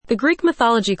The Greek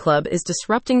Mythology Club is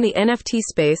disrupting the NFT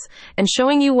space and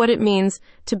showing you what it means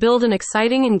to build an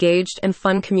exciting, engaged, and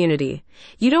fun community.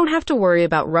 You don't have to worry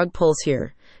about rug pulls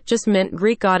here. Just mint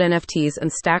Greek god NFTs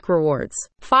and stack rewards.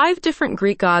 5 different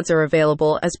Greek gods are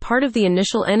available as part of the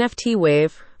initial NFT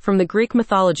wave from the Greek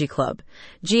Mythology Club,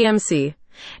 GMC.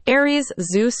 Ares,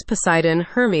 Zeus, Poseidon,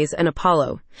 Hermes, and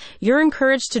Apollo. You're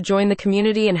encouraged to join the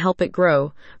community and help it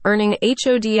grow, earning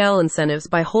HODL incentives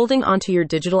by holding onto your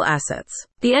digital assets.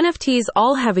 The NFTs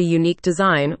all have a unique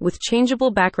design with changeable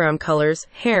background colors,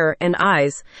 hair, and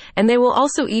eyes, and they will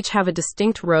also each have a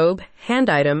distinct robe, hand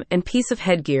item, and piece of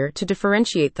headgear to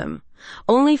differentiate them.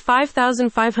 Only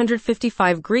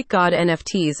 5,555 Greek god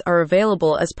NFTs are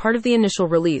available as part of the initial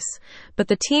release, but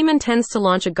the team intends to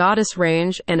launch a goddess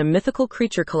range and a mythical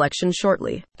creature collection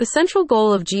shortly. The central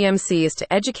goal of GMC is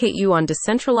to educate you on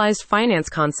decentralized finance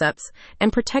concepts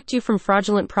and protect you from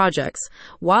fraudulent projects,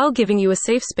 while giving you a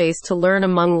safe space to learn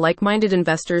among like-minded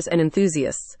investors and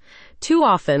enthusiasts. Too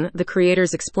often, the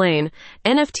creators explain,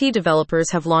 NFT developers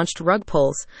have launched rug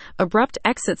pulls, abrupt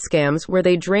exit scams where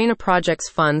they drain a project's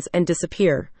funds and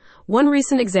disappear. One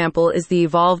recent example is the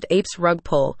Evolved Apes rug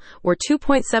pull, where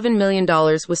 $2.7 million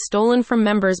was stolen from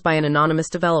members by an anonymous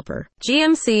developer.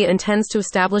 GMC intends to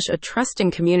establish a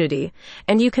trusting community,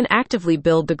 and you can actively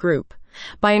build the group.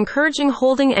 By encouraging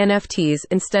holding NFTs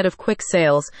instead of quick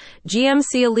sales,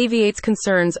 GMC alleviates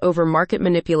concerns over market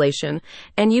manipulation,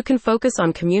 and you can focus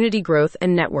on community growth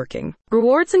and networking.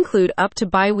 Rewards include up to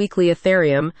bi-weekly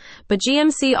Ethereum, but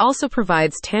GMC also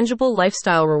provides tangible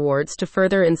lifestyle rewards to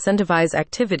further incentivize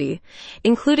activity,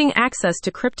 including access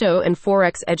to crypto and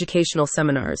Forex educational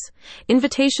seminars,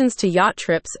 invitations to yacht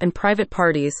trips and private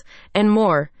parties, and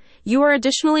more. You are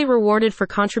additionally rewarded for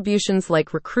contributions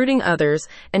like recruiting others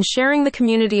and sharing the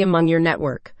community among your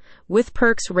network, with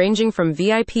perks ranging from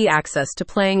VIP access to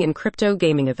playing in crypto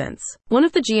gaming events. One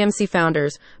of the GMC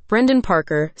founders, Brendan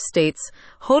Parker, states,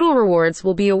 "HODL rewards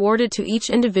will be awarded to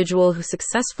each individual who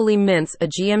successfully mints a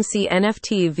GMC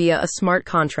NFT via a smart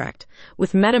contract,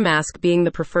 with MetaMask being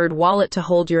the preferred wallet to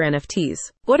hold your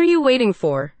NFTs. What are you waiting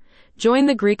for? Join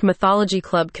the Greek Mythology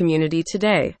Club community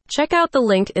today." Check out the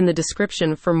link in the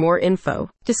description for more info.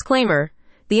 Disclaimer: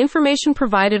 the information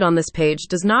provided on this page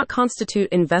does not constitute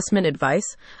investment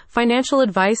advice, financial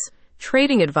advice,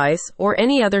 trading advice, or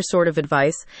any other sort of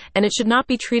advice, and it should not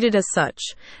be treated as such.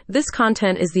 This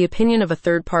content is the opinion of a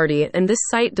third party, and this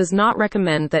site does not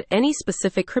recommend that any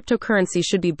specific cryptocurrency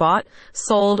should be bought,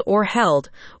 sold, or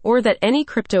held, or that any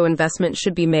crypto investment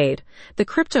should be made. The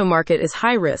crypto market is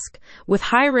high risk, with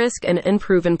high risk and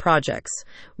unproven projects.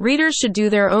 Readers should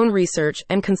do their own research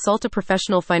and consult a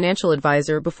professional financial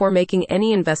advisor before making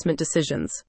any investment decisions.